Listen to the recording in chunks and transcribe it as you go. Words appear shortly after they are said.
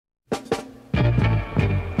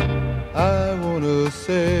wanna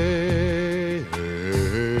say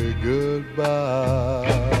goodbye.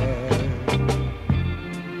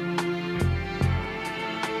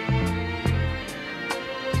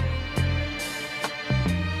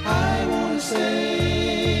 I wanna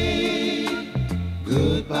say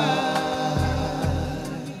goodbye.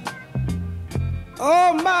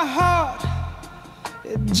 Oh, my heart,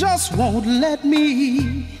 it just won't let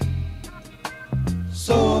me.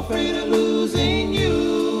 So afraid of losing you.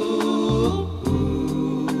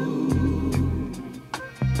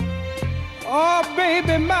 Oh,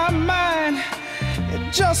 baby, my mind, it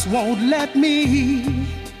just won't let me.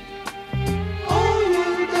 Oh, you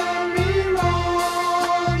done me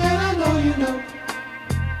wrong, and I know you know.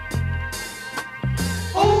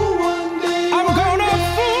 Oh, one day I'm gonna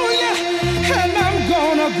fool you, and I'm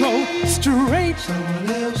gonna go straight. Someone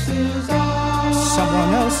else's arms.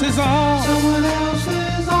 Someone else's arms. Someone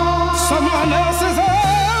else's arms. Someone else's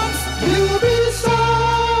arms. You'll be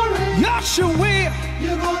sorry. Yes, you will.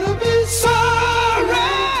 You're gonna be Sorry.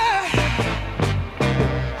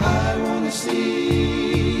 I wanna see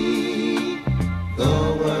the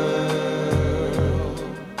world.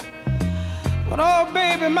 But oh,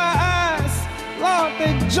 baby, my eyes, Lord,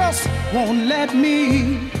 they just won't let me.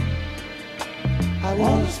 I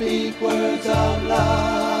wanna speak words of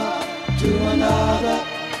love to another.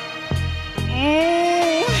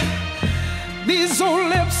 These old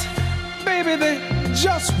lips, baby, they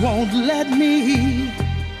just won't let me.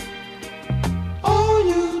 Oh,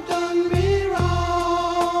 you done me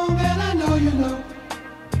wrong, and I know you know.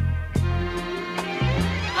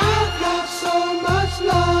 I've got so much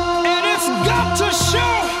love, And it's got to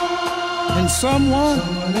show in someone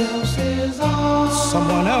else's arms.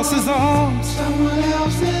 Someone else's arms. Someone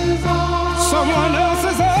else's arms. Someone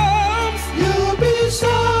else's arms. You'll be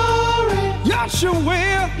sorry. Yes, you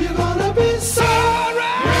will. You're gonna be Sorry.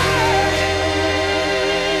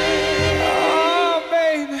 Oh,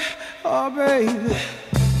 baby. Oh, baby.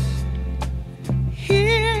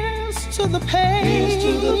 Here's to the pain. Here's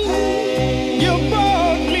to the pain. You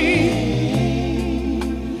brought me.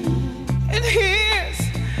 And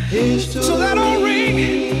here's to that old ring.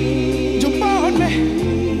 You brought me.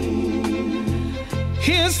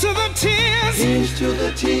 Here's to the tears. Here's to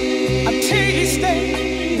the tears. I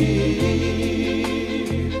tasted.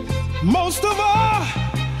 Most of all,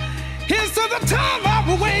 here's to the time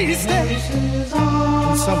I've wasted.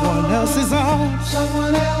 In someone else's arms.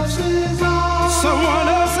 Someone else's arms. Someone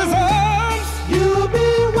else's arms. You'll be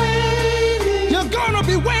waiting. You're gonna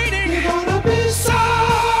be waiting. You're gonna be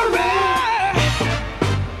Sorry.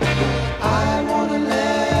 I wanna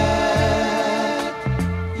let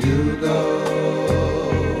you go.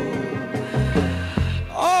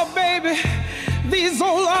 Oh, baby, these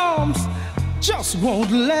old arms just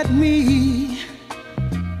won't let me.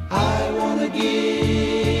 I wanna give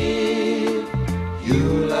you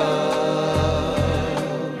love.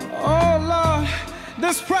 Oh, Lord,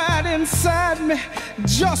 this pride inside me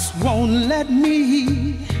just won't let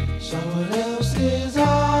me. Someone else's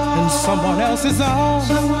arms. In someone else's arms.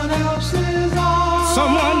 Someone else's arms.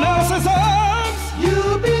 Someone else's arms.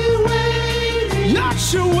 You'll be waiting.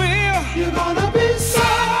 Yes, you will. You're gonna be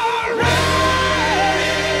Sorry.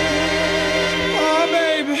 Oh,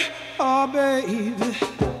 baby. Oh, baby.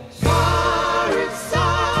 sorry,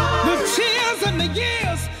 sorry. The tears and the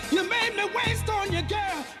years you made me waste on you